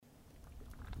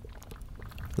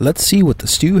Let's see what the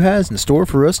stew has in store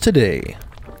for us today.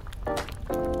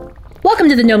 Welcome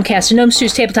to the Gnomecast, a Gnome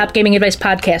Stew's tabletop gaming advice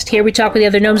podcast. Here we talk with the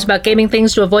other gnomes about gaming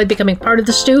things to avoid becoming part of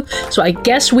the stew, so I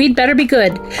guess we'd better be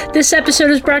good. This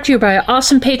episode is brought to you by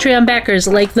awesome Patreon backers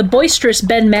like the boisterous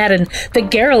Ben Madden, the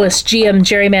garrulous GM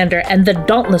Gerrymander, and the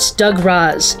dauntless Doug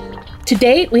Roz.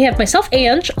 Today, we have myself,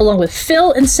 Ange, along with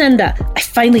Phil and Senda. I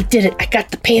finally did it. I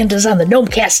got the pandas on the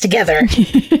Gnomecast together.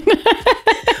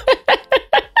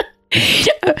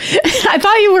 I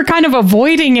thought you were kind of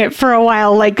avoiding it for a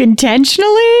while, like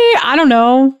intentionally. I don't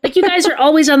know. Like, you guys are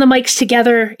always on the mics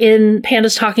together in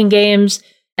Pandas Talking Games.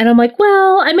 And I'm like,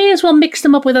 well, I may as well mix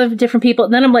them up with other different people.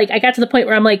 And then I'm like, I got to the point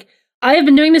where I'm like, I have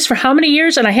been doing this for how many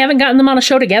years and I haven't gotten them on a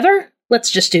show together? Let's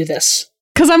just do this.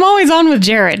 Because I'm always on with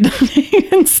Jared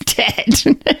instead.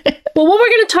 Well, what we're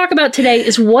going to talk about today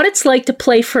is what it's like to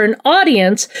play for an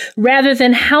audience rather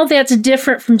than how that's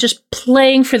different from just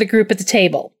playing for the group at the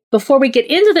table. Before we get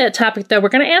into that topic, though, we're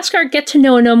going to ask our Get to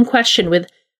Know a Gnome question with,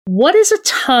 what is a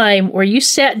time where you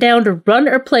sat down to run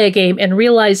or play a game and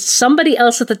realized somebody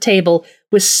else at the table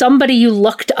was somebody you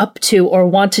looked up to or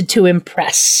wanted to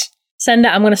impress?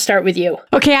 Senda, I'm going to start with you.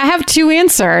 Okay, I have two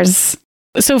answers.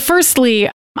 So firstly,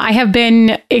 I have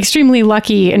been extremely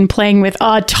lucky in playing with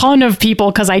a ton of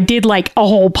people because I did like a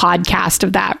whole podcast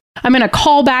of that. I'm going to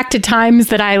call back to times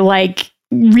that I like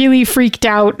really freaked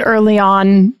out early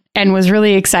on and was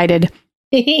really excited.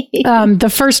 The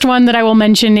first one that I will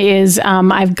mention is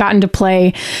I've gotten to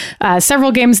play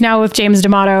several games now with James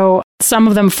D'Amato, some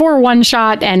of them for one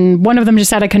shot and one of them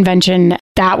just at a convention.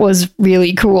 That was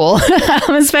really cool.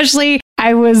 Especially,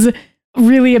 I was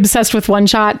really obsessed with one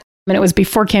shot. And it was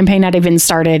before campaign had even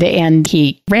started, and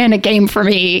he ran a game for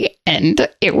me, and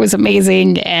it was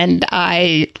amazing, and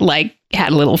I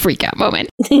had a little freak out moment.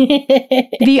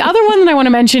 The other one that I want to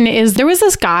mention is there was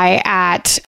this guy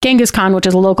at Genghis Con, which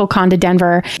is a local con to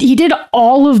Denver. He did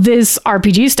all of this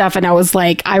RPG stuff, and I was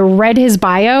like, I read his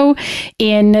bio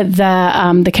in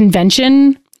the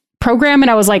convention program, and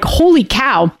I was like, holy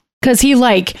cow, because he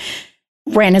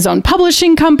ran his own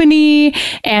publishing company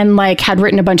and had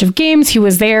written a bunch of games. He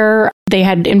was there. They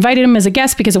had invited him as a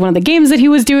guest because of one of the games that he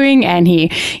was doing. And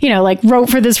he,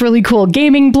 wrote for this really cool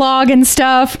gaming blog and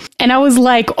stuff. And I was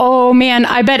like, oh man,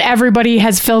 I bet everybody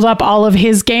has filled up all of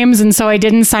his games. And so I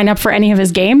didn't sign up for any of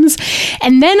his games.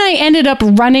 And then I ended up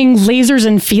running Lasers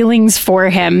and Feelings for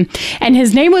him. And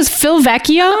his name was Phil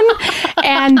Vecchione.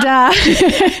 And,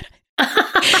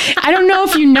 I don't know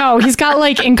if you know, he's got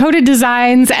Encoded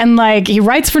Designs and he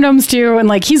writes for Gnomes too,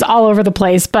 and he's all over the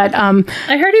place. But I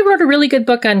heard he wrote a really good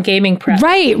book on gaming prep.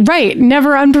 Right.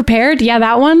 Never Unprepared. Yeah,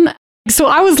 that one. So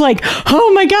I was like,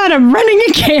 oh my God, I'm running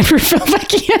a game for Phil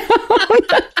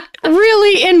Vecchione.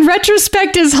 Really, in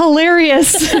retrospect, is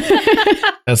hilarious.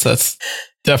 That's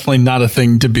definitely not a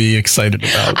thing to be excited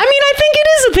about. I mean, I think it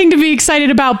is a thing to be excited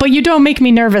about, but you don't make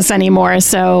me nervous anymore,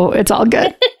 so it's all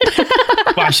good.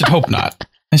 Well, I should hope not.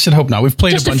 We've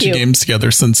played just a bunch of games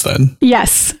together since then.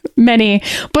 Yes, many.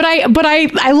 But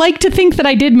I like to think that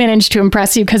I did manage to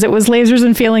impress you because it was Lasers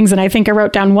and Feelings, and I think I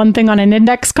wrote down one thing on an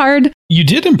index card. You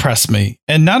did impress me.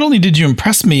 And not only did you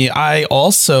impress me, I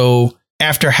also,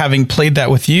 after having played that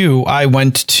with you, I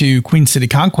went to Queen City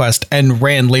Conquest and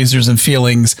ran Lasers and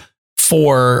Feelings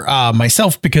for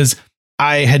myself because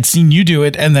I had seen you do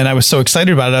it. And then I was so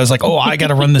excited about it. I was like, oh, I got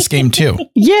to run this game too.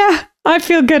 Yeah, I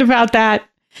feel good about that.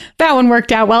 That one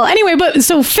worked out well. Anyway, but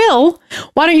so Phil,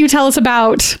 why don't you tell us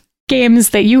about games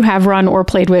that you have run or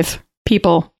played with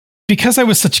people? Because I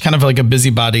was such kind of a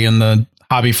busybody in the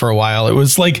hobby for a while, it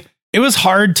was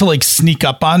hard to sneak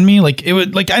up on me.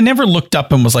 I never looked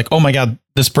up and was like, oh my God,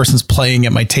 this person's playing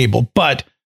at my table. But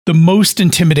the most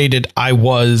intimidated I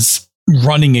was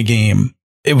running a game,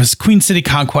 it was Queen City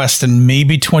Conquest in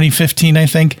maybe 2015, I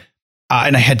think.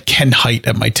 And I had Ken Hite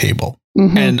at my table.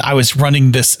 Mm-hmm. And I was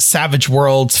running this Savage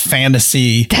Worlds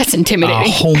fantasy. That's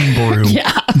intimidating. Homebrew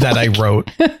that I wrote.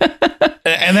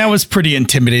 And that was pretty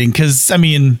intimidating because, I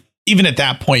mean, even at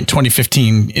that point,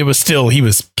 2015, he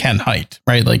was Ken Hite,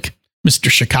 right? Mr.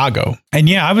 Chicago. And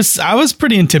yeah, I was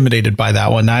pretty intimidated by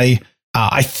that one. I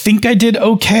think I did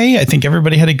okay. I think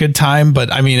everybody had a good time,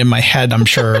 but I mean, in my head, I'm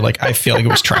sure I feel like it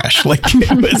was trash.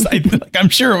 I'm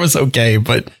sure it was okay,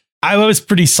 but I was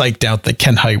pretty psyched out that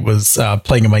Ken Hite was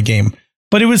playing in my game.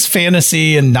 But it was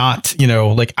fantasy and not,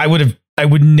 I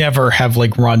would never have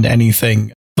run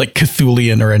anything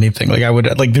Cthulian or anything.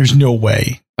 There's no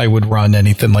way I would run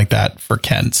anything like that for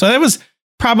Ken. So that was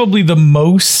probably the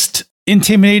most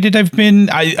intimidated I've been.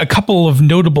 A couple of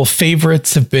notable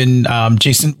favorites have been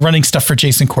Jason running stuff for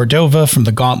Jason Cordova from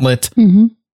the Gauntlet. Mm-hmm.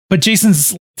 But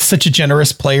Jason's such a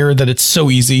generous player that it's so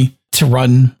easy to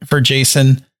run for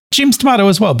Jason. James D'Amato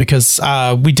as well, because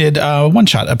we did a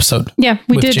one-shot episode. Yeah,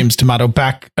 we did. James D'Amato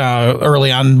back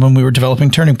early on when we were developing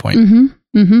Turning Point.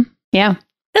 Yeah.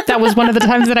 That was one of the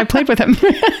times that I played with him.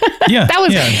 Yeah.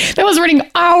 That was running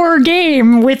our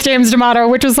game with James D'Amato,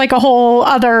 which was like a whole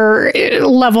other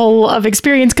level of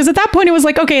experience. Because at that point it was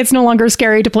like, okay, it's no longer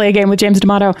scary to play a game with James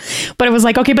D'Amato. But it was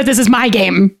like, okay, but this is my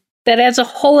game. That adds a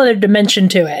whole other dimension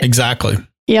to it. Exactly.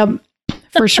 Yep,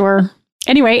 for sure.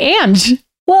 Anyway, and...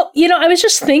 Well, I was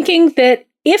just thinking that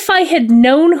if I had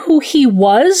known who he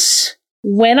was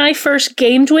when I first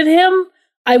gamed with him,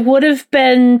 I would have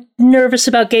been nervous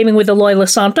about gaming with Eloy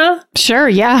Lasanta. Sure,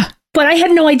 yeah. But I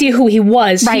had no idea who he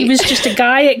was. Right. He was just a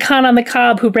guy at Con on the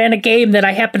Cob who ran a game that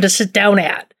I happened to sit down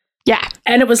at. Yeah.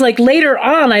 And it was like later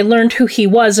on I learned who he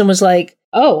was and was like,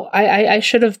 oh, I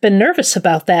should have been nervous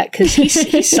about that because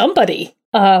he's somebody.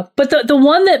 But the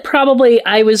one that probably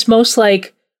I was most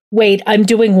like, wait, I'm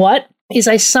doing what? Is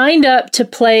I signed up to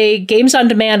play Games on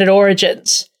Demand at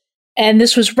Origins. And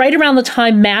this was right around the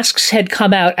time Masks had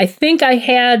come out. I think I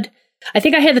had the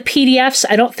PDFs.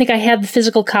 I don't think I had the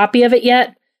physical copy of it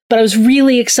yet, but I was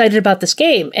really excited about this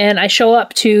game. And I show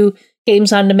up to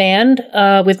Games on Demand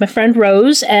with my friend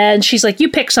Rose, and she's like, you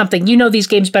pick something. You know these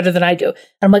games better than I do. And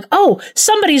I'm like, oh,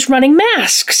 somebody's running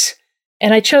Masks.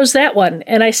 And I chose that one.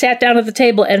 And I sat down at the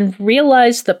table and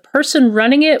realized the person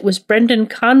running it was Brendan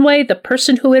Conway, the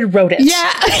person who had wrote it.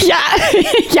 Yeah.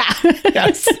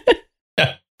 Yes.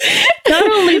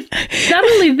 Not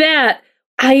only that,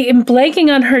 I am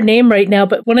blanking on her name right now,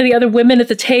 but one of the other women at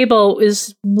the table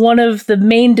is one of the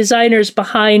main designers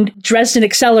behind Dresden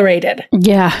Accelerated.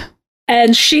 Yeah.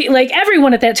 And she, like,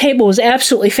 everyone at that table was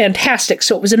absolutely fantastic.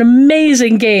 So it was an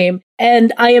amazing game.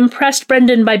 And I impressed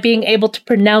Brendan by being able to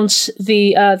pronounce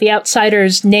the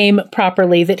outsider's name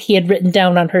properly that he had written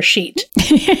down on her sheet.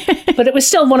 But it was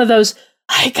still one of those,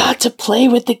 I got to play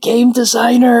with the game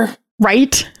designer.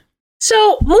 Right.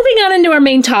 So, moving on into our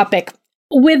main topic.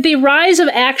 With the rise of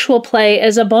actual play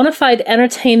as a bona fide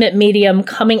entertainment medium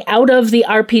coming out of the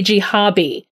RPG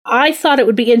hobby, I thought it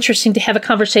would be interesting to have a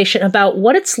conversation about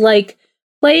what it's like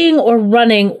playing or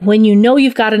running when you know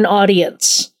you've got an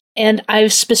audience. And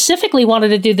I've specifically wanted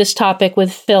to do this topic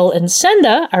with Phil and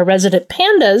Senda, our resident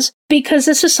pandas, because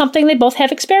this is something they both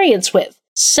have experience with.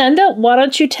 Senda, why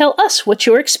don't you tell us what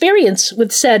your experience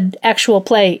with said actual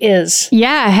play is?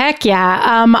 Yeah, heck yeah.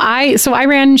 I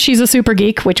ran She's a Super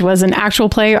Geek, which was an actual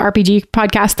play RPG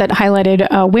podcast that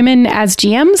highlighted women as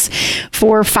GMs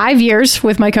for 5 years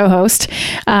with my co-host,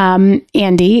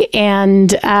 Andy.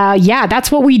 And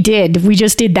that's what we did. We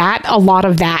just did that, a lot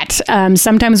of that.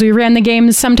 Sometimes we ran the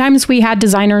games. Sometimes we had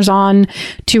designers on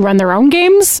to run their own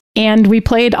games. And we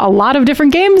played a lot of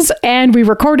different games and we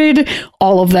recorded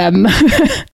all of them.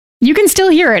 You can still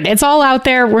hear it. It's all out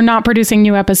there. We're not producing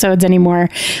new episodes anymore,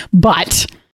 but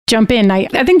jump in. I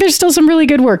think there's still some really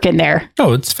good work in there.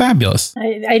 Oh, it's fabulous.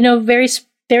 I know very,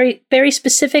 very, very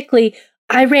specifically,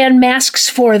 I ran Masks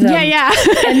for them. Yeah.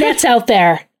 And that's out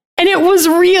there. And it was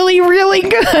really, really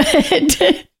good.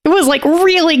 It was like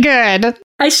really good.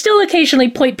 I still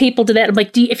occasionally point people to that. I'm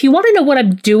like, if you want to know what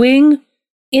I'm doing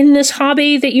in this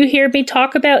hobby that you hear me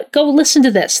talk about, go listen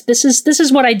to this. This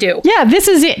is what I do. Yeah, this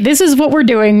is it. This is what we're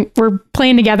doing. We're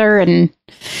playing together and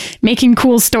making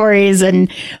cool stories and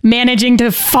managing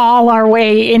to fall our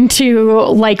way into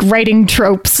like writing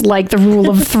tropes like the rule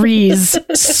of threes.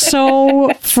 So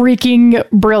freaking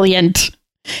brilliant.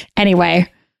 Anyway,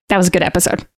 that was a good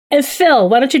episode. And Phil,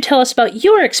 why don't you tell us about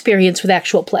your experience with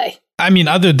actual play? I mean,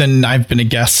 other than I've been a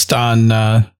guest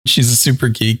on She's a Super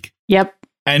Geek. Yep.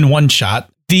 And One Shot.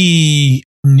 The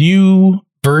new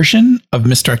version of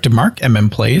Misdirected Mark,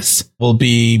 Plays, will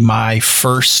be my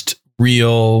first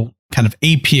real kind of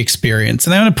AP experience.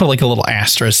 And I'm going to put like a little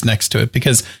asterisk next to it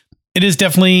because it is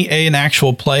definitely an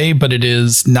actual play, but it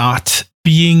is not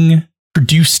being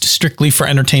produced strictly for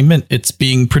entertainment. It's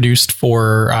being produced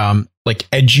for like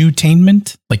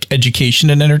edutainment, like education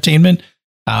and entertainment,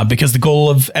 because the goal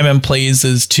of Plays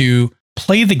is to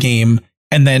play the game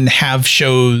and then have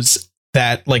shows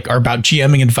that like are about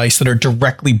GMing advice that are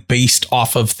directly based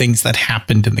off of things that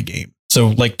happened in the game. So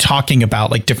like talking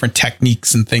about like different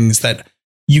techniques and things that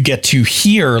you get to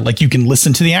hear, like you can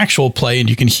listen to the actual play and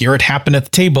you can hear it happen at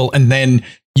the table. And then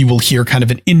you will hear kind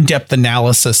of an in-depth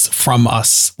analysis from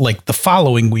us like the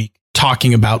following week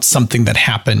talking about something that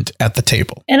happened at the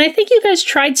table. And I think you guys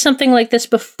tried something like this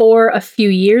before a few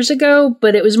years ago,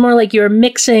 but it was more like you were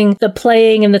mixing the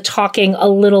playing and the talking a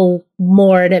little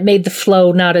more, and it made the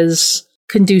flow not as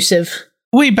conducive.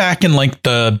 Way back in like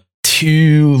the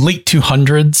late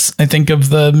 200s, I think, of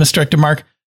the Misdirected Mark,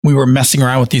 we were messing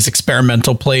around with these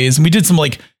experimental plays, and we did some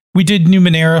like We did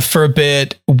Numenera for a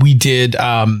bit. We did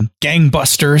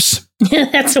Gangbusters.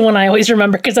 That's the one I always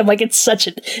remember because I'm like, it's such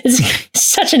an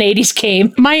 80s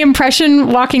game. My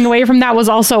impression walking away from that was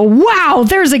also, wow,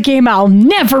 there's a game I'll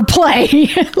never play.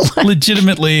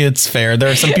 Legitimately, it's fair.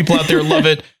 There are some people out there who love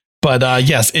it. But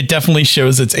yes, it definitely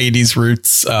shows its 80s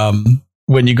roots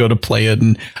when you go to play it.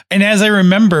 And as I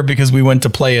remember, because we went to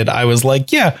play it, I was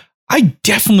like, yeah, I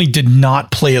definitely did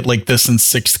not play it like this in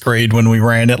 6th grade when we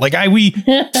ran it. Like we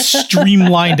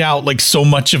streamlined out like so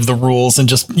much of the rules and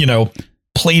just,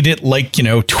 played it like,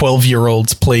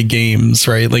 12-year-olds play games,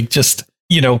 right? Like just,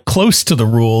 close to the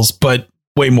rules, but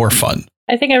way more fun.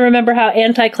 I think I remember how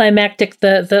anticlimactic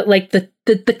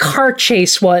the car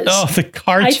chase was. Oh, the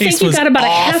car chase was I think you got about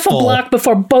awful. a half a block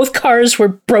before both cars were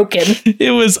broken.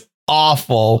 It was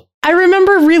awful. I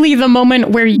remember really the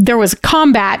moment where there was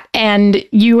combat and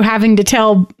you having to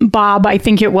tell Bob, I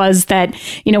think it was, that,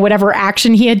 whatever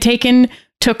action he had taken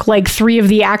took like 3 of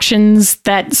the actions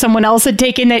that someone else had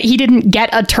taken, that he didn't get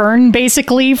a turn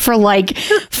basically for like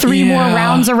 3 more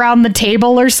rounds around the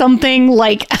table or something.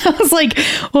 Like, I was like,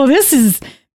 well,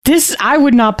 this, I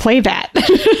would not play that.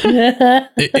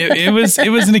 it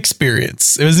was an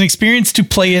experience. It was an experience to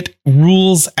play it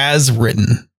rules as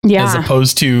written. Yeah. As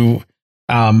opposed to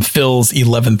Phil's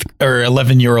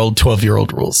 11-year-old,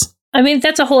 12-year-old rules. I mean,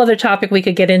 that's a whole other topic we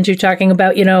could get into, talking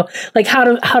about, like how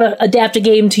to adapt a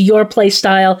game to your play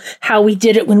style, how we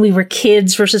did it when we were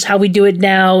kids versus how we do it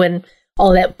now and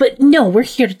all that. But no, we're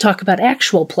here to talk about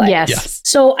actual play. Yes.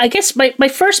 So I guess my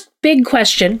first big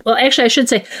question, well, actually, I should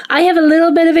say, I have a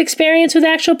little bit of experience with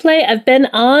actual play. I've been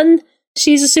on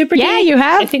She's a Super Yeah, Geek. you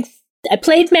have. I think I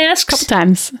played Masks. A couple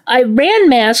times. I ran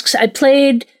Masks. I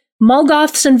played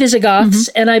Molgoths and Visigoths,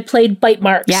 and I played Bite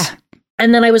Marks. Yeah.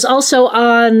 And then I was also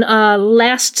on,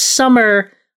 last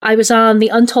summer, I was on the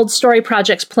Untold Story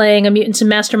Projects playing a Mutants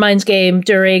and Masterminds game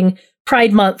during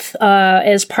Pride Month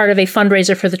as part of a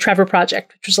fundraiser for the Trevor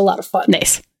Project, which was a lot of fun.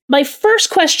 Nice. My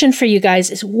first question for you guys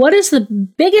is, what is the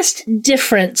biggest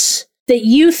difference that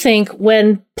you think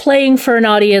when playing for an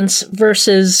audience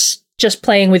versus just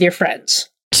playing with your friends?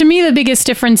 To me, the biggest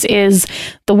difference is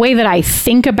the way that I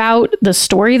think about the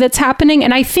story that's happening.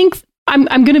 And I think, I'm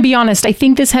going to be honest, I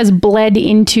think this has bled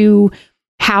into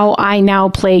how I now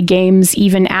play games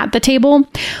even at the table.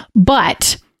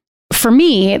 But for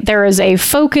me, there is a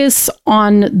focus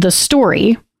on the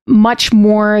story much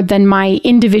more than my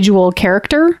individual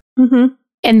character. Mm-hmm.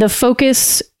 And the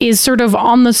focus is sort of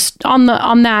on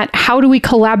that, how do we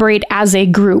collaborate as a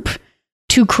group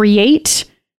to create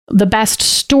the best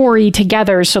story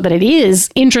together so that it is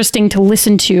interesting to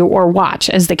listen to or watch,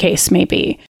 as the case may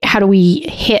be. How do we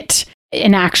hit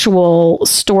an actual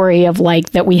story of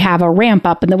like that we have a ramp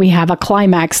up and that we have a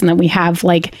climax and that we have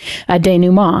like a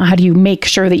denouement? How do you make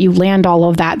sure that you land all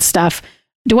of that stuff?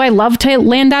 Do I love to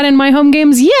land that in my home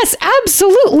games? Yes,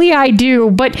 absolutely I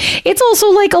do. But it's also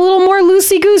like a little more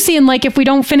loosey-goosey. And like, if we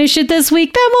don't finish it this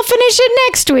week, then we'll finish it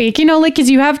next week. Like,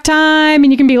 because you have time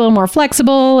and you can be a little more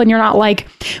flexible and you're not like,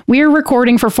 we're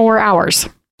recording for 4 hours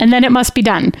and then it must be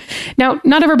done. Now,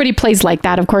 not everybody plays like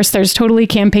that. Of course, there's totally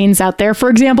campaigns out there.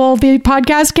 For example, the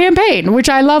podcast campaign, which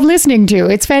I love listening to.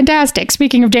 It's fantastic.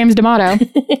 Speaking of James D'Amato.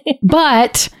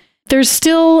 But there's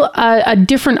still a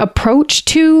different approach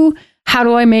to how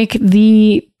do I make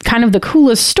the kind of the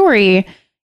coolest story,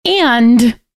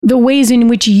 and the ways in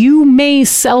which you may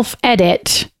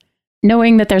self-edit,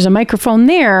 knowing that there's a microphone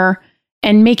there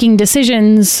and making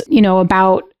decisions,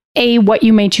 about A, what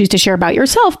you may choose to share about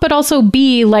yourself, but also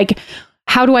B, like,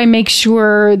 how do I make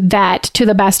sure that to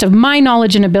the best of my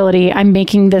knowledge and ability, I'm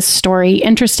making this story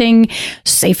interesting,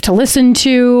 safe to listen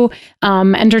to,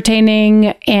 entertaining,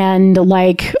 and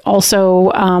like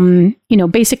also,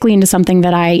 basically into something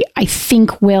that I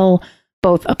think will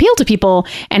both appeal to people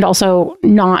and also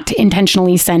not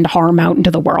intentionally send harm out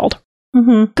into the world.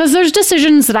 Because there's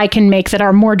decisions that I can make that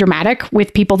are more dramatic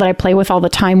with people that I play with all the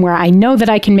time, where I know that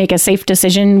I can make a safe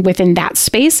decision within that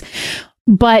space.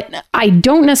 But I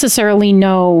don't necessarily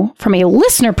know from a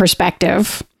listener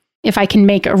perspective if I can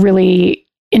make a really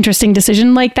interesting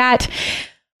decision like that,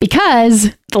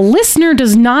 because the listener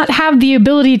does not have the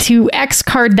ability to X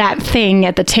card that thing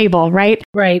at the table, right?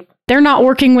 Right. They're not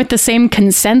working with the same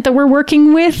consent that we're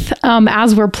working with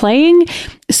as we're playing.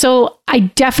 So I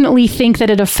definitely think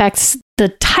that it affects the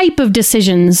type of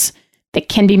decisions that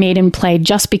can be made in play,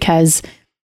 just because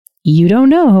you don't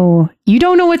know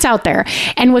what's out there.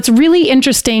 And what's really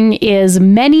interesting is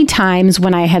many times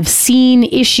when I have seen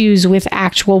issues with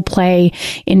actual play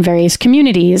in various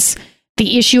communities,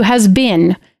 the issue has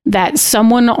been that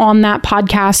someone on that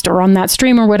podcast or on that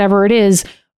stream or whatever it is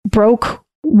broke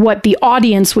what the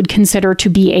audience would consider to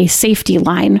be a safety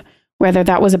line, whether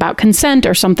that was about consent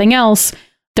or something else.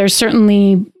 There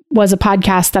certainly was a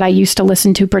podcast that I used to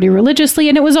listen to pretty religiously,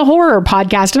 and it was a horror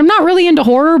podcast. And I'm not really into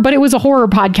horror, but it was a horror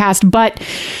podcast. But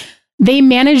they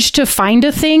managed to find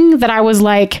a thing that I was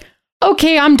like,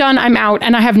 okay, I'm done, I'm out,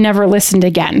 and I have never listened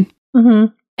again.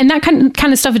 Mm-hmm. And that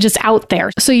kind of stuff is just out there.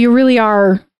 So you really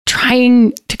are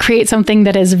trying to create something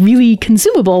that is really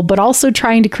consumable, but also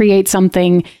trying to create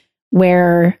something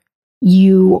where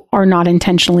you are not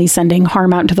intentionally sending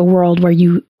harm out into the world, where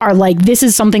you are like, this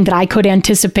is something that I could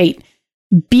anticipate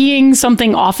being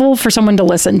something awful for someone to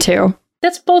listen to.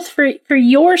 That's both for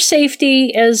your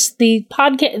safety as the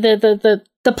podcast,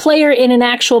 the player in an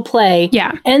actual play,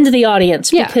 Yeah. and the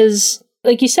audience, Yeah. because,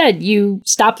 like you said, you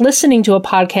stopped listening to a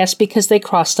podcast because they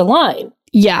crossed a line,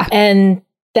 Yeah. and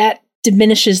that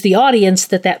diminishes the audience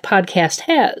that podcast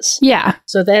has. Yeah.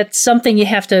 So that's something you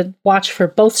have to watch for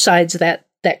both sides of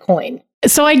that coin.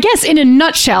 So I guess in a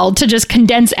nutshell, to just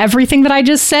condense everything that I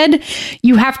just said,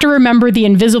 you have to remember the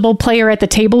invisible player at the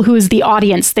table who is the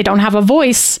audience. They don't have a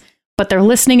voice, but they're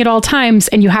listening at all times,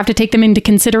 and you have to take them into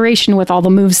consideration with all the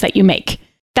moves that you make.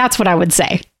 That's what I would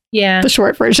say. Yeah. The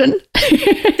short version.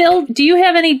 Phil, do you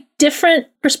have any different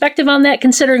perspective on that,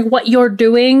 considering what you're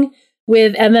doing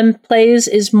with MM Plays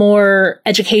is more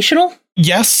educational?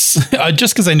 Yes,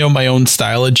 just because I know my own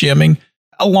style of GMing,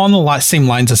 along the same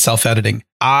lines of self-editing.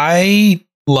 I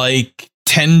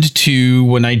tend to,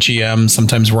 when I GM,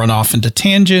 sometimes run off into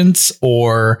tangents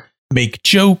or make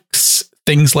jokes,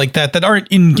 things like that aren't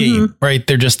in game, right?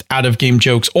 They're just out of game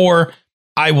jokes. Or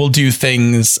I will do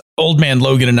things. Old man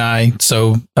Logan and I,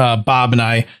 so Bob and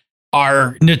I,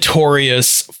 are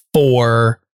notorious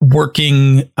for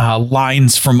working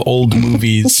lines from old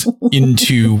movies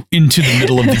into the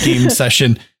middle of the game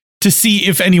session to see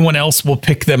if anyone else will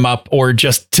pick them up, or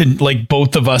just to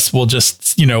both of us will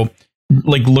just,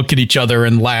 look at each other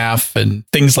and laugh and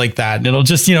things like that. And it'll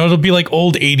just, it'll be like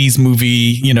old 80s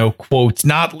movie, quotes,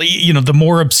 not, the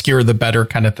more obscure, the better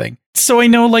kind of thing. So I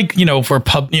know, if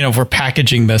we're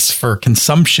packaging this for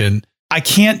consumption, I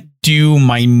can't do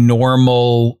my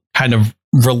normal kind of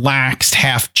relaxed,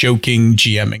 half joking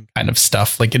GMing kind of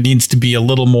stuff. It needs to be a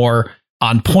little more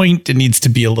on point. It needs to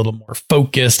be a little more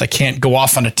focused. I can't go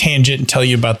off on a tangent and tell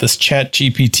you about this Chat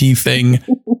GPT thing,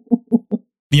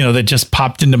 that just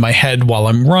popped into my head while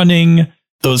I'm running,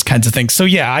 those kinds of things. So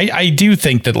yeah, I do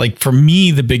think that for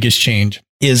me, the biggest change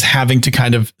is having to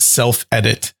kind of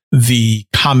self-edit the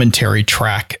commentary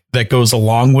track that goes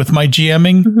along with my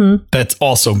GMing. Mm-hmm. That's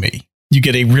also me. You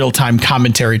get a real-time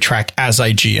commentary track as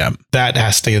I GM. That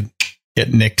has to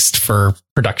get nixed for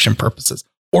production purposes,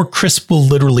 or Chris will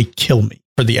literally kill me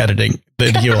for the editing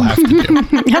that he'll have to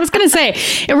do. I was going to say,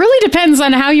 it really depends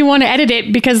on how you want to edit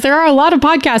it, because there are a lot of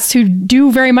podcasts who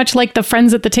do very much like the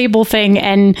friends at the table thing,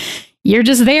 and you're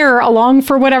just there along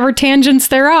for whatever tangents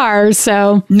there are.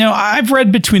 So no, I've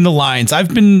read between the lines.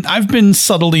 I've been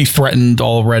subtly threatened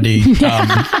already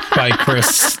by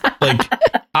Chris.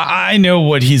 I know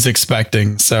what he's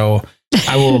expecting, so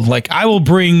I will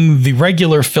bring the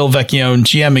regular Phil Vecchione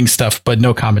GMing stuff, but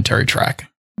no commentary track.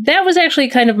 That was actually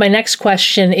kind of my next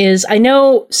question. Is I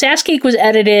know SassGeek was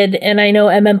edited, and I know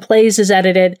MM Plays is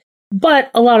edited,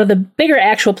 but a lot of the bigger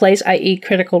actual plays, i.e.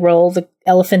 Critical Role, the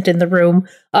elephant in the room,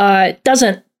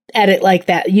 doesn't edit like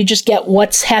that. You just get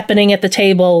what's happening at the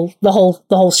table, the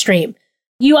whole stream.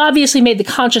 You obviously made the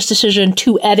conscious decision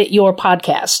to edit your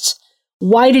podcasts.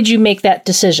 Why did you make that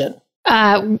decision?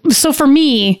 So for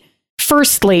me,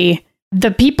 firstly,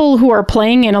 the people who are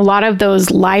playing in a lot of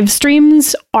those live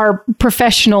streams are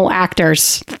professional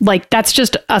actors. That's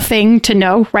just a thing to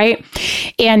know, right?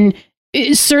 And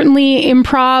certainly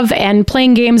improv and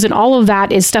playing games and all of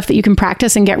that is stuff that you can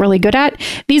practice and get really good at.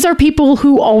 These are people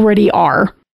who already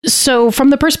are. So from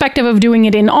the perspective of doing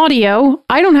it in audio,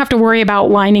 I don't have to worry about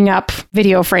lining up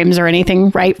video frames or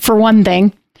anything, right? For one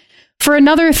thing. For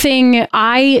another thing,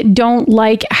 I don't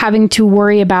like having to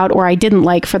worry about, or I didn't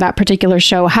like for that particular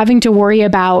show, having to worry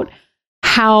about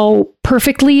how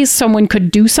perfectly someone could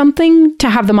do something to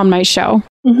have them on my show.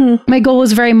 Mm-hmm. My goal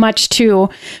was very much to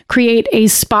create a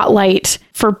spotlight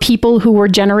for people who were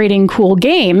generating cool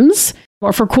games,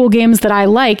 or for cool games that I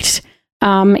liked,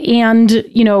 and,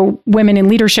 women in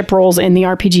leadership roles in the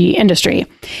RPG industry.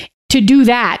 To do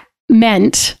that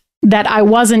meant that I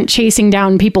wasn't chasing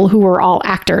down people who were all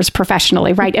actors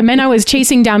professionally, right? It meant I was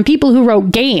chasing down people who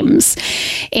wrote games.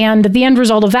 And the end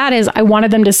result of that is I wanted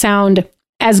them to sound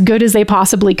as good as they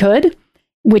possibly could,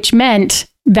 which meant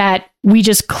that we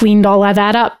just cleaned all of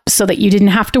that up so that you didn't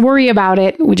have to worry about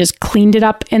it. We just cleaned it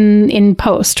up in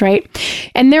post, right?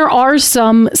 And there are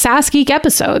some SassGeek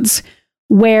episodes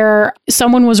where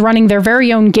someone was running their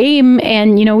very own game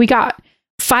and, we got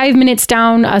 5 minutes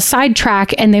down a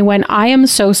sidetrack and they went, I am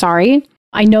so sorry.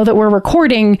 I know that we're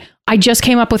recording. I just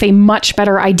came up with a much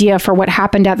better idea for what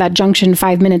happened at that junction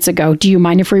 5 minutes ago. Do you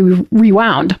mind if we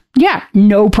rewound? Yeah,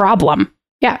 no problem.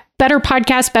 Yeah, better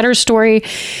podcast, better story.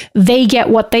 They get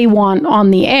what they want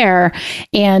on the air.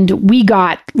 And we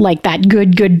got like that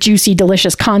good, juicy,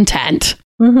 delicious content.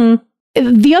 Mm-hmm.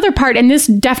 The other part, and this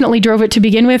definitely drove it to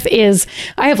begin with, is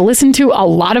I have listened to a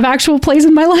lot of actual plays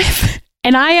in my life.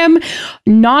 And I am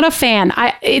not a fan.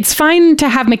 It's fine to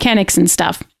have mechanics and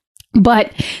stuff,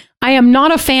 but I am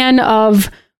not a fan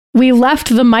of, we left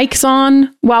the mics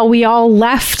on while we all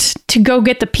left to go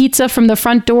get the pizza from the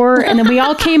front door. And then we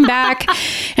all came back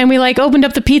and we like opened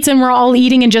up the pizza and we're all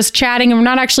eating and just chatting and we're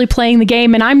not actually playing the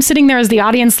game. And I'm sitting there as the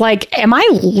audience like, am I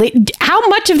lit? How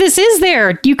much of this is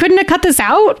there? You couldn't have cut this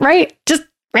out, right?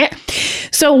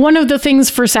 So one of the things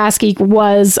for SaskGeek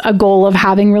was a goal of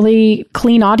having really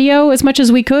clean audio as much as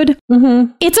we could.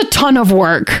 Mm-hmm. It's a ton of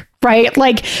work, right?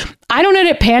 Like, I don't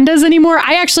edit Pandas anymore.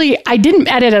 I didn't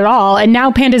edit at all. And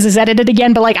now Pandas is edited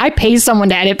again, but like I pay someone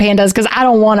to edit Pandas because I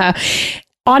don't want to.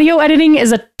 Audio editing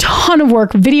is a ton of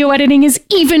work. Video editing is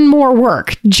even more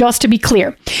work, just to be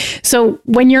clear. So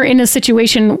when you're in a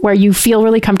situation where you feel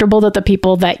really comfortable that the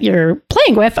people that you're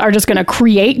playing with are just going to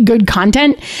create good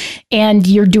content and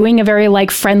you're doing a very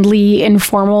like friendly,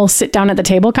 informal sit down at the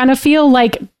table kind of feel,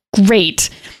 like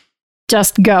great,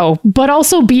 just go. But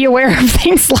also be aware of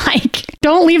things like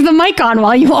don't leave the mic on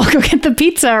while you all go get the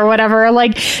pizza or whatever.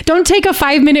 Like don't take a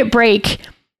 5-minute break.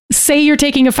 Say you're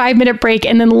taking a 5-minute break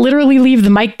and then literally leave the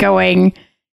mic going.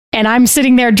 And I'm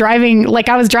sitting there driving, like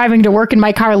I was driving to work in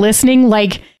my car listening,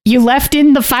 like you left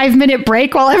in the 5-minute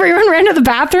break while everyone ran to the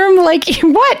bathroom. Like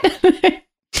what?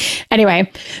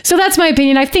 Anyway, so that's my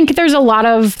opinion. I think there's a lot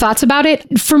of thoughts about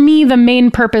it. For me, the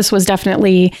main purpose was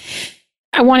definitely,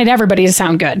 I wanted everybody to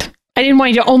sound good. I didn't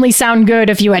want you to only sound good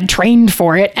if you had trained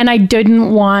for it. And I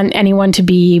didn't want anyone to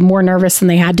be more nervous than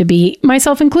they had to be,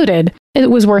 myself included. It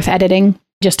was worth editing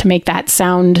just to make that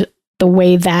sound the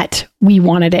way that we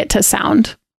wanted it to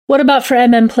sound. What about for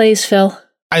MM Plays, Phil?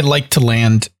 I'd like to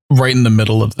land right in the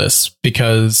middle of this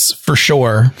because for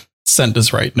sure, Sent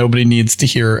is right. Nobody needs to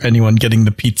hear anyone getting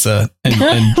the pizza and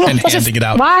handing it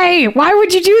out. Why? Why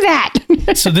would you do that?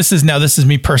 So this is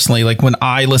me personally. Like when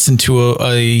I listen to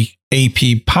a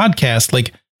AP podcast,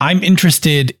 like I'm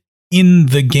interested in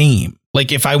the game.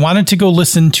 Like if I wanted to go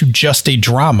listen to just a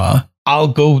drama, I'll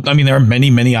go. I mean, there are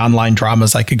many online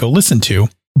dramas I could go listen to,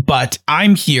 but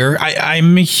I'm here.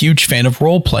 I'm a huge fan of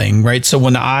role playing, right? So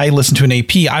when I listen to an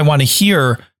AP, I want to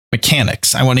hear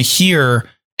mechanics. I want to hear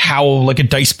how like a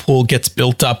dice pool gets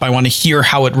built up. I want to hear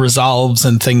how it resolves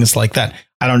and things like that.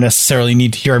 I don't necessarily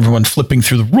need to hear everyone flipping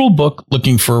through the rule book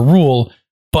looking for a rule,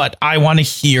 but I want to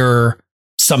hear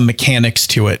some mechanics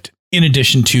to it in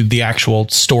addition to the actual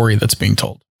story that's being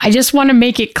told. I just want to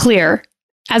make it clear.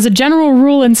 As a general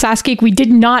rule in SaskGeek, we did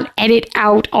not edit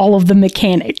out all of the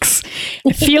mechanics.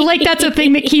 I feel like that's a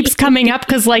thing that keeps coming up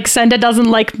because like Senda doesn't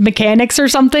like mechanics or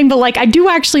something, but like I do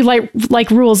actually like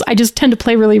rules. I just tend to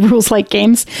play really rules-like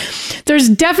games. There's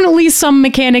definitely some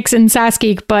mechanics in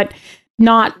SaskGeek, but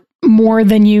not more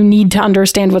than you need to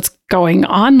understand what's going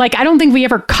on. Like I don't think we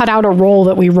ever cut out a roll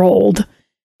that we rolled.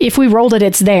 If we rolled it,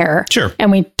 it's there. Sure.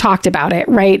 And we talked about it,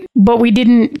 right? But we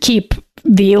didn't keep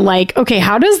the like, okay,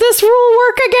 how does this rule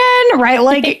work again? Right?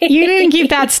 Like you didn't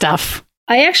keep that stuff.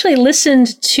 I actually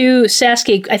listened to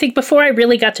SaskGeek. I think before I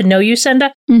really got to know you,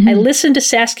 Senda, I listened to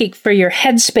SaskGeek for your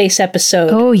Headspace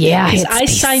episode. Oh, yeah. I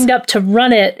signed up to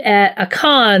run it at a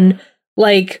con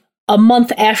like a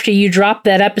month after you dropped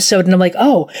that episode. And I'm like,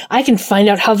 oh, I can find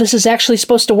out how this is actually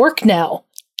supposed to work now.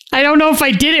 I don't know if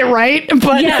I did it right,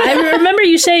 but yeah, I remember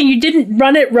you saying you didn't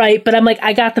run it right, but I'm like,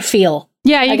 I got the feel.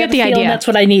 Yeah, you get the idea. That's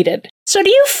what I needed. So do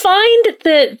you find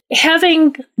that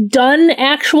having done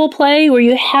actual play where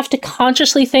you have to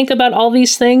consciously think about all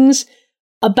these things,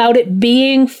 about it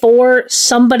being for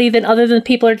somebody that other than the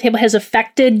people at the table has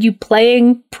affected you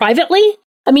playing privately?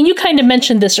 I mean, you kind of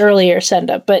mentioned this earlier,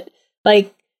 Senda, but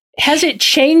like, has it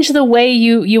changed the way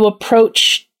you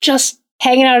approach just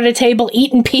hanging out at a table,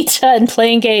 eating pizza and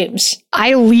playing games?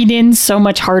 I lean in so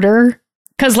much harder.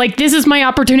 Because, like, this is my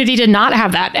opportunity to not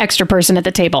have that extra person at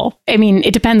the table. I mean,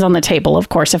 it depends on the table, of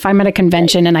course. If I'm at a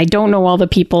convention and I don't know all the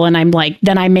people and I'm like,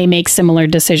 then I may make similar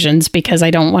decisions because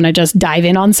I don't want to just dive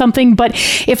in on something. But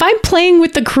if I'm playing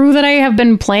with the crew that I have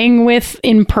been playing with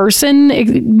in person,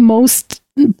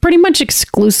 pretty much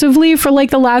exclusively for like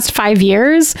the last 5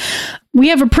 years, we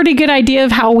have a pretty good idea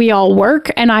of how we all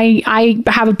work, and I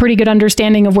have a pretty good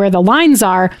understanding of where the lines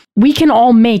are, we can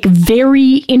all make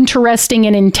very interesting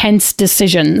and intense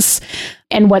decisions.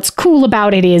 And what's cool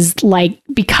about it is, like,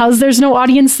 because there's no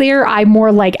audience there, I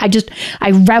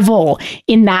revel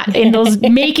in those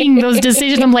making those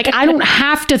decisions. I'm like, I don't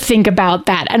have to think about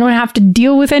that. I don't have to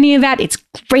deal with any of that. It's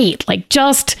great. Like,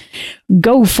 just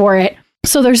go for it.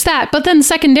 So there's that. But then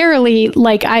secondarily,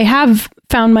 like, I have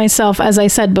found myself, as I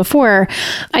said before,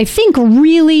 I think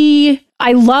really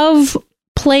I love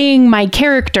playing my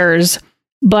characters,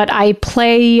 but I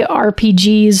play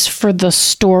RPGs for the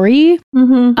story,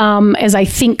 as I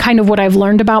think kind of what I've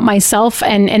learned about myself.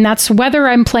 And that's whether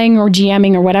I'm playing or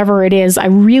GMing or whatever it is. I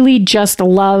really just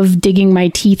love digging my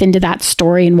teeth into that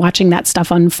story and watching that stuff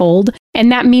unfold.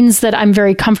 And that means that I'm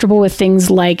very comfortable with things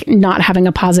like not having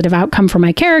a positive outcome for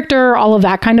my character, all of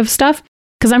that kind of stuff,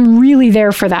 because I'm really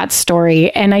there for that story.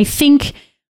 And I think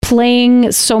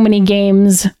playing so many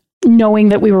games, knowing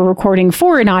that we were recording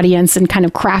for an audience and kind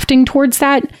of crafting towards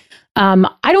that,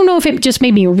 I don't know if it just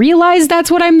made me realize that's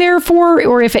what I'm there for,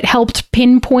 or if it helped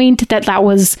pinpoint that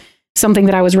was something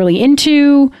that I was really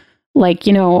into. Like,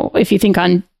 you know, if you think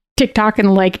on TikTok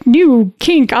and like new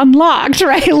kink unlocked,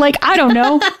 right? Like, I don't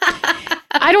know.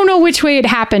 I don't know which way it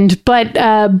happened, but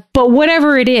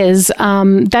whatever it is,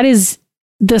 that is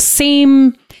the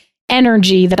same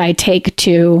energy that I take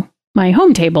to my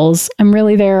home tables. I'm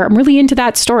really there. I'm really into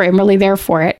that story. I'm really there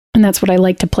for it. And that's what I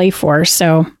like to play for.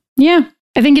 So yeah,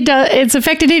 I think it's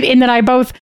affected it in that I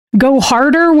both go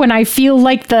harder when I feel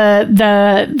like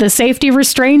the safety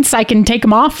restraints, I can take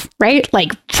them off, right?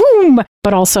 Like, boom.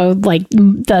 But also, like,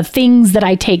 the things that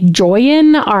I take joy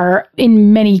in are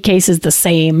in many cases the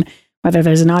same, whether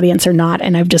there's an audience or not.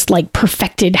 And I've just like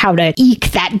perfected how to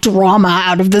eke that drama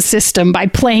out of the system by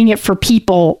playing it for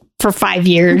people for 5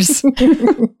 years.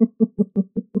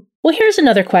 Well, here's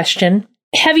another question.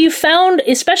 Have you found,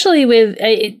 especially with,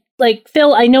 like,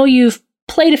 Phil, I know you've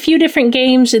played a few different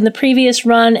games in the previous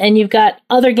run, and you've got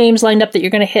other games lined up that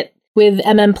you're going to hit with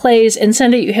MM Plays, and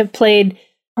Senda, you have played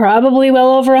probably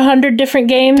well over 100 different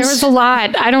games. There was a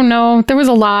lot. I don't know. There was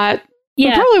a lot. Yeah.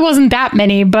 There probably wasn't that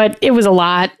many, but it was a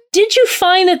lot. Did you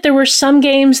find that there were some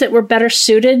games that were better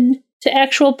suited to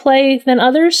actual play than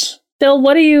others? Phil,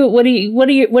 what are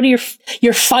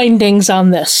your findings on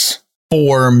this?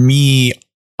 For me,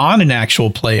 on an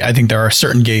actual play, I think there are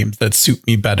certain games that suit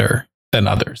me better than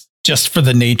others, just for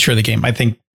the nature of the game. I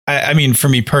think, I mean, for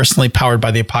me personally, Powered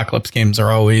by the Apocalypse games are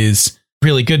always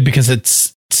really good because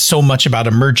it's so much about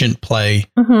emergent play.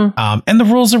 And the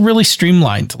rules are really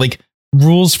streamlined. Like,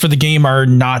 rules for the game are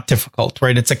not difficult,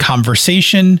 right? It's a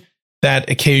conversation that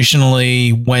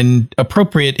occasionally, when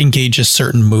appropriate, engages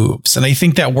certain moves. And I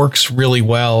think that works really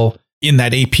well in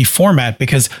that AP format,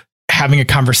 because having a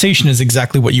conversation is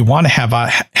exactly what you want to have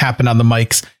happen on the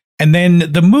mics. And then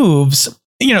the moves,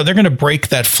 you know, they're going to break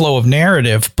that flow of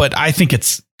narrative, but I think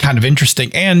it's kind of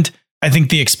interesting. And I think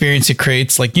the experience it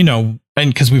creates, like, you know,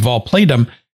 and because we've all played them,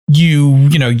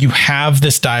 you have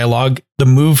this dialogue, the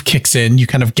move kicks in, you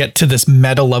kind of get to this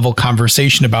meta level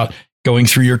conversation about going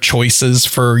through your choices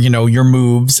for, you know, your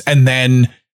moves, and then,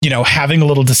 you know, having a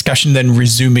little discussion, then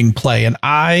resuming play. And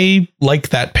I like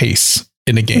that pace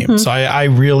in a game. So I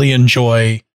really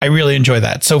enjoy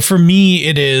that. So for me,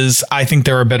 it is, I think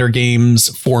there are better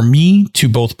games for me to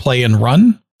both play and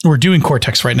run. We're doing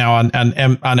Cortex right now on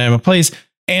Emma Plays,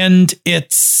 and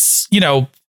it's, you know,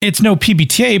 it's no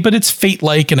PBTA, but it's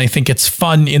Fate-like, and I think it's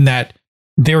fun in that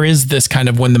there is this kind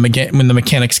of, when the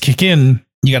mechanics kick in,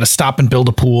 you got to stop and build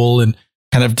a pool and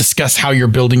kind of discuss how you're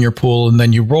building your pool, and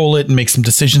then you roll it and make some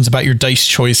decisions about your dice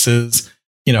choices,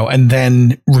 you know, and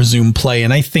then resume play.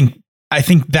 And I think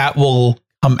that will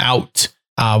come out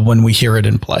when we hear it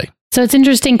in play. So it's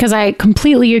interesting because I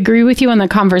completely agree with you on the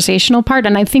conversational part.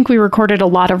 And I think we recorded a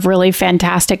lot of really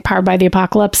fantastic Powered by the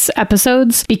Apocalypse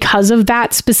episodes because of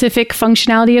that specific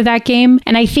functionality of that game.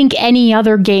 And I think any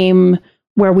other game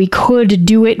where we could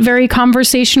do it very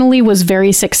conversationally was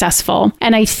very successful.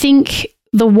 And I think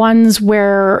the ones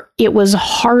where it was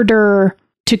harder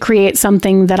to create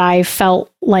something that I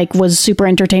felt like was super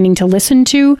entertaining to listen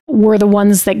to were the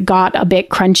ones that got a bit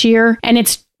crunchier. And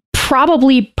it's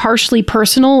probably partially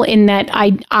personal in that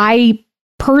I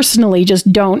personally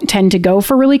just don't tend to go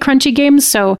for really crunchy games.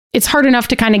 So it's hard enough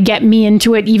to kind of get me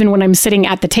into it even when I'm sitting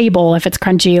at the table if it's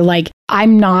crunchy. Like,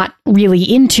 I'm not really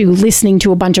into listening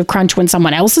to a bunch of crunch when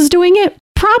someone else is doing it.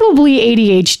 Probably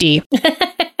ADHD.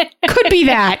 Could be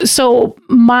that. So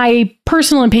my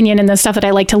personal opinion and the stuff that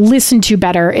I like to listen to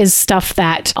better is stuff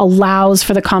that allows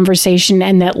for the conversation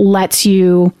and that lets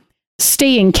you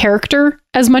stay in character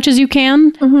as much as you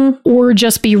can, or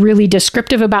just be really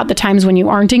descriptive about the times when you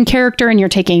aren't in character and you're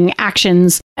taking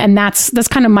actions. And that's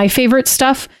kind of my favorite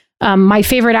stuff. My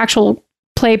favorite actual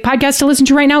play podcast to listen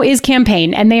to right now is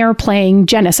Campaign, and they are playing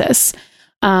Genesis,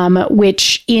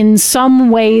 which in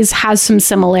some ways has some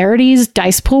similarities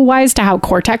dice pool wise to how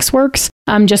Cortex works,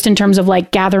 just in terms of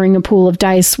like gathering a pool of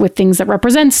dice with things that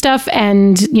represent stuff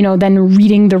and, then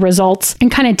reading the results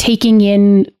and kind of taking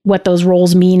in what those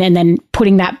rolls mean and then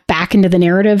putting that back into the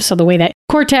narrative. So the way that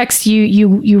Cortex,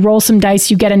 you roll some dice,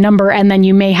 you get a number, and then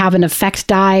you may have an effect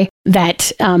die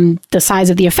that the size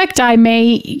of the effect die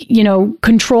may,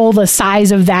 control the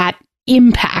size of that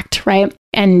impact, right?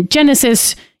 And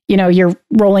Genesis, you're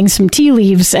rolling some tea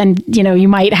leaves and, you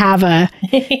might have a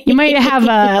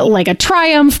like a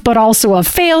triumph, but also a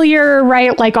failure,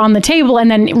 right? Like on the table, and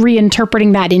then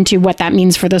reinterpreting that into what that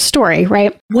means for the story,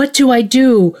 right? What do I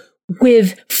do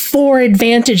with 4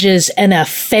 advantages and a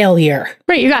failure?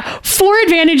 Right. You got 4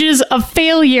 advantages, a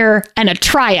failure, and a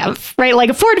triumph, right?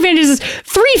 Like 4 advantages,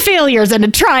 3 failures, and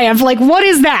a triumph. Like, what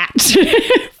is that?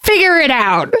 Figure it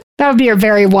out. That would be a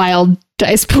very wild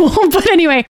dice pool. But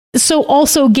anyway, so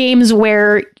also games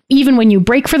where even when you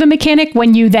break for the mechanic,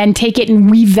 when you then take it and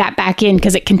weave that back in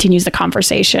because it continues the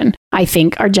conversation, I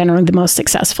think are generally the most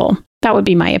successful. That would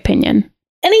be my opinion.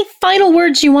 Any final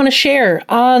words you want to share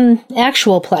on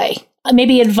actual play?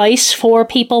 Maybe advice for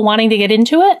people wanting to get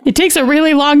into it? It takes a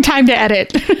really long time to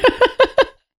edit.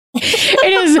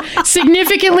 It is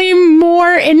significantly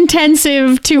more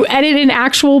intensive to edit an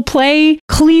actual play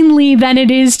cleanly than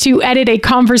it is to edit a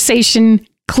conversation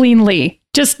cleanly.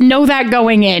 Just know that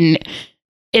going in.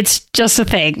 It's just a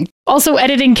thing. Also,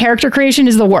 editing character creation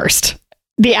is the worst.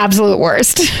 The absolute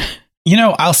worst.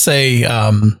 I'll say,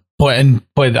 boy,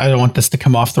 I don't want this to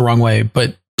come off the wrong way,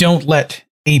 but don't let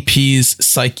APs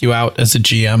psych you out as a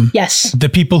GM. Yes. The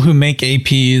people who make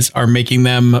APs are making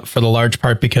them for the large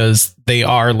part because they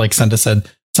are, like Senda said,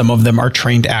 some of them are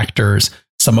trained actors.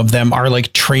 Some of them are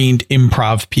like trained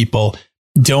improv people.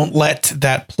 Don't let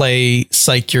that play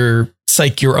psych your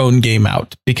own game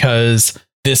out, because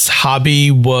this hobby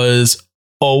was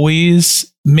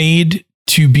always made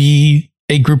to be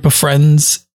a group of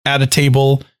friends at a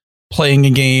table, playing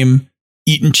a game,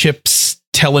 eating chips,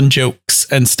 telling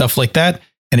jokes and stuff like that.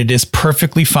 And it is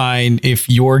perfectly fine if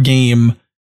your game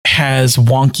has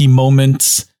wonky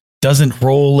moments, doesn't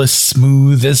roll as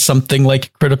smooth as something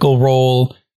like Critical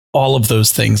Role, all of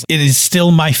those things. It is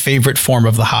still my favorite form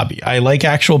of the hobby. I like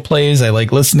actual plays. I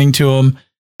like listening to them.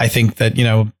 I think that,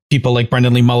 people like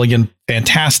Brendan Lee Mulligan,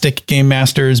 fantastic game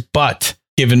masters, but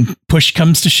given push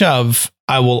comes to shove,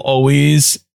 I will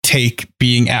always take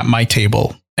being at my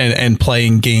table and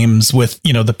playing games with,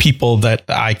 the people that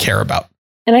I care about.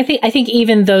 And I think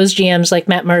even those GMs like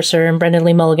Matt Mercer and Brendan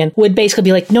Lee Mulligan would basically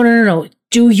be like, no.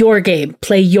 Do your game,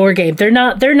 play your game. They're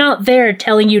not there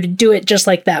telling you to do it just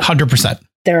like them. 100%.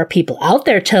 There are people out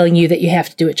there telling you that you have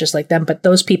to do it just like them, but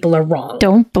those people are wrong.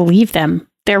 Don't believe them.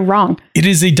 They're wrong. It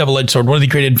is a double-edged sword. One of the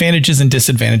great advantages and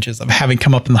disadvantages of having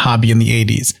come up in the hobby in the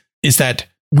 80s is that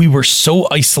we were so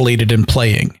isolated in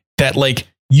playing that like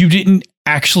you didn't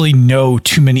actually know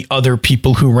too many other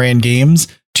people who ran games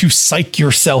to psych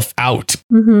yourself out.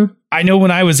 Mm-hmm. I know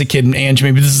when I was a kid, and Ange,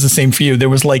 maybe this is the same for you, there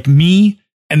was like me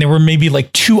and there were maybe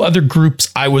like 2 other groups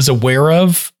I was aware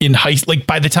of in like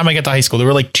by the time I got to high school, there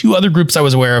were like 2 other groups I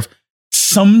was aware of.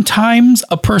 Sometimes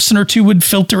a person or 2 would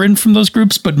filter in from those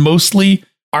groups, but mostly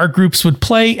our groups would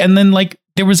play. And then like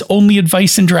there was only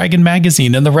Advice and Dragon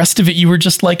magazine, and the rest of it, you were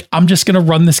just like, I'm just going to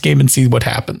run this game and see what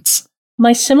happens.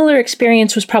 My similar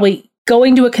experience was probably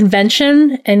going to a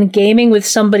convention and gaming with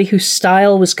somebody whose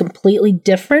style was completely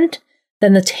different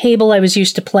than the table I was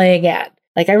used to playing at.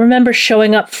 Like, I remember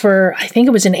showing up for, I think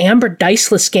it was an Amber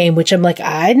Diceless game, which I'm like,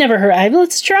 I'd never heard,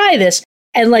 let's try this.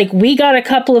 And like, we got a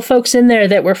couple of folks in there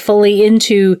that were fully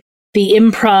into the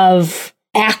improv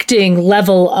acting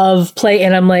level of play.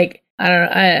 And I'm like, I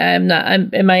don't know,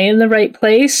 am I in the right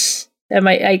place? Am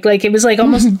I like, it was like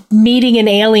almost meeting an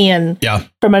alien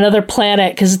from another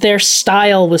planet because their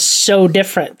style was so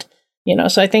different,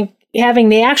 So I think having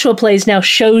the actual plays now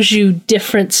shows you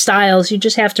different styles. You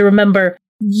just have to remember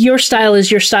your style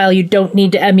is your style. You don't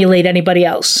need to emulate anybody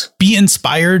else. Be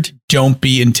inspired. Don't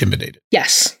be intimidated.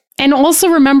 Yes. And also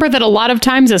remember that a lot of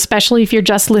times, especially if you're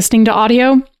just listening to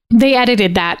audio, they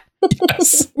edited that.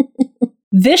 Yes.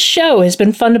 This show has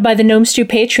been funded by the Gnome Stew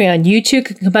Patreon. You too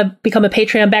can become a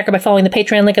Patreon backer by following the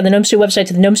Patreon link on the Gnome Stew website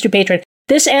to the Gnome Stew Patreon.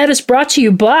 This ad is brought to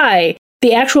you by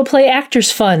the Actual Play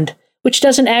Actors Fund, which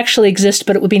doesn't actually exist,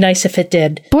 but it would be nice if it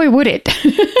did. Boy, would it.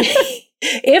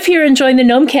 If you're enjoying the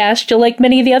Gnomecast, you'll like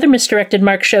many of the other Misdirected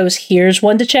Mark shows. Here's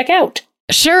one to check out.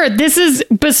 Sure, this is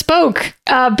bespoke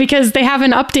because they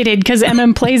haven't updated because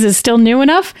MM Plays is still new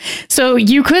enough. So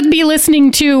you could be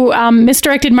listening to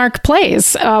Misdirected Mark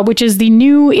Plays, which is the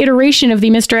new iteration of the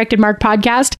Misdirected Mark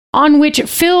podcast, on which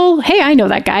Phil, hey, I know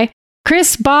that guy,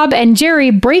 Chris, Bob, and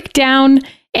Jerry break down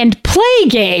and play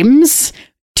games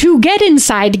to get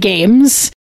inside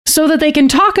games so that they can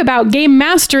talk about game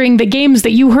mastering the games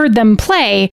that you heard them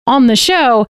play on the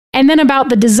show, and then about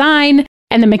the design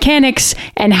and the mechanics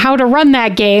and how to run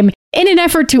that game in an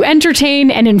effort to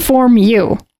entertain and inform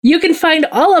you. You can find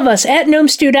all of us at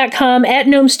gnomestew.com, at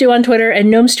gnomestew on Twitter,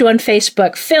 and gnomestew on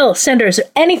Facebook. Phil, Cinder, is there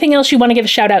anything else you want to give a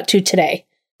shout out to today,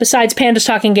 besides Pandas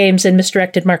Talking Games and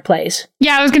Misdirected Mark Plays?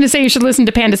 Yeah, I was going to say you should listen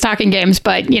to Pandas Talking Games,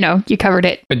 but, you know, you covered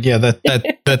it. But yeah,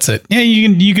 that's it. Yeah,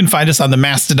 you can find us on the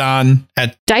Mastodon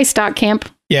at Dice.camp.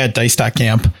 Yeah,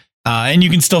 Dice.camp. And you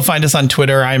can still find us on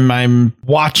Twitter. I'm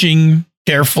watching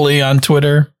carefully on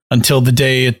Twitter until the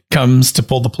day it comes to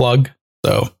pull the plug.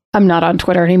 So I'm not on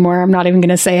Twitter anymore. I'm not even going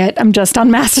to say it. I'm just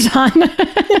on Mastodon.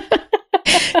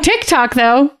 TikTok,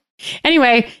 though.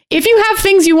 Anyway, if you have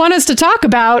things you want us to talk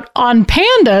about on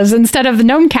Pandas instead of the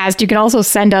Gnomecast, you can also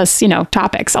send us,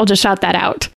 topics. I'll just shout that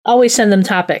out. Always send them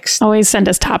topics. Always send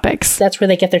us topics. That's where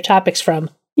they get their topics from.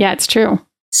 Yeah, it's true.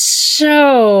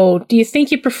 So, do you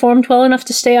think you performed well enough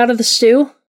to stay out of the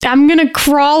stew? I'm going to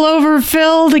crawl over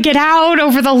Phil to get out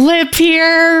over the lip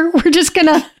here. We're just going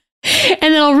to... And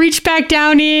then I'll reach back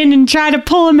down in and try to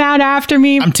pull him out after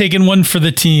me. I'm taking one for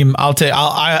the team.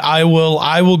 I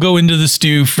will go into the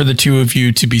stew for the two of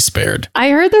you to be spared.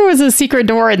 I heard there was a secret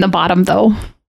door in the bottom, though.